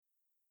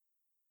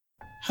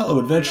Hello,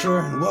 adventurer,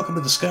 and welcome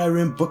to the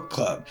Skyrim Book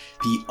Club,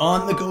 the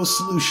on-the-go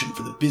solution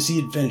for the busy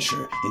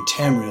adventure in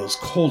Tamriel's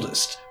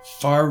coldest,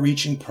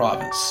 far-reaching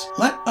province.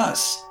 Let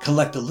us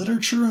collect the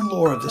literature and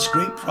lore of this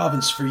great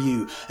province for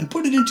you and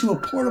put it into a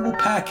portable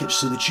package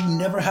so that you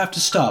never have to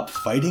stop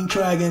fighting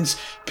dragons,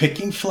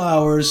 picking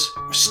flowers,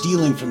 or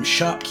stealing from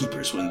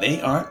shopkeepers when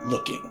they aren't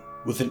looking.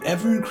 With an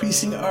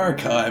ever-increasing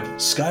archive,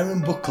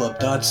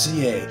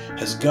 SkyrimBookClub.ca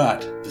has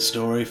got the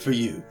story for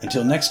you.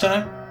 Until next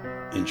time,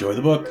 enjoy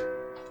the book.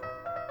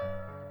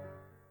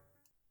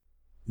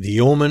 The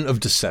Omen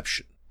of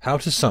Deception. How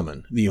to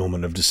summon the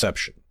Omen of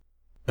Deception.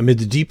 Amid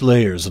the deep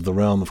layers of the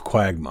realm of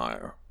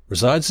Quagmire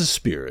resides a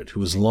spirit who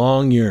has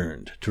long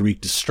yearned to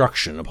wreak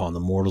destruction upon the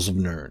mortals of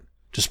Nirn,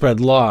 to spread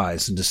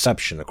lies and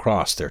deception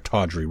across their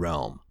tawdry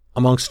realm.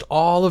 Amongst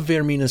all of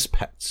Vaermina's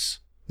pets,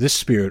 this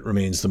spirit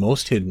remains the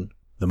most hidden,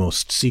 the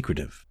most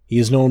secretive. He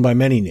is known by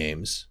many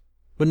names,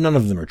 but none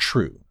of them are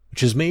true,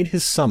 which has made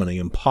his summoning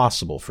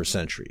impossible for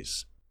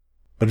centuries.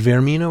 But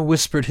Vaermina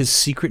whispered his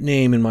secret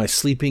name in my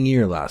sleeping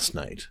ear last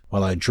night,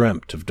 while I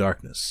dreamt of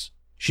darkness.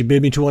 She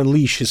bid me to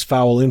unleash his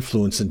foul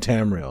influence in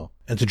Tamriel,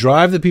 and to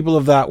drive the people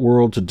of that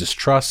world to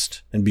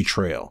distrust and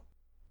betrayal.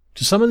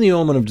 To summon the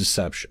Omen of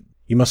Deception,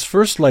 you must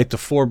first light the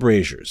 4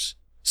 braziers,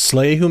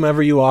 slay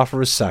whomever you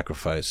offer as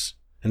sacrifice,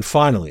 and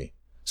finally,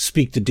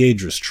 speak the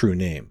Daedra's true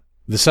name.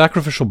 The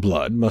sacrificial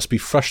blood must be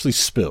freshly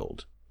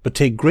spilled, but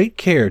take great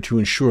care to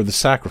ensure the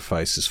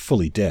sacrifice is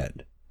fully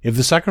dead. If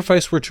the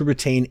sacrifice were to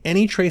retain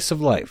any trace of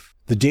life,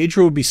 the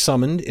Daedra would be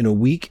summoned in a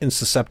weak and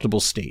susceptible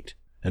state,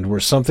 and were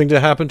something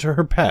to happen to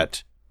her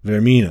pet,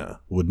 Vaermina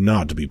would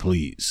not be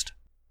pleased.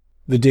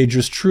 The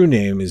Daedra's true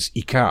name is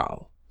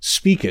Ikal.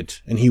 Speak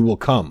it, and he will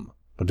come,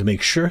 but to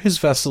make sure his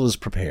vessel is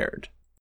prepared,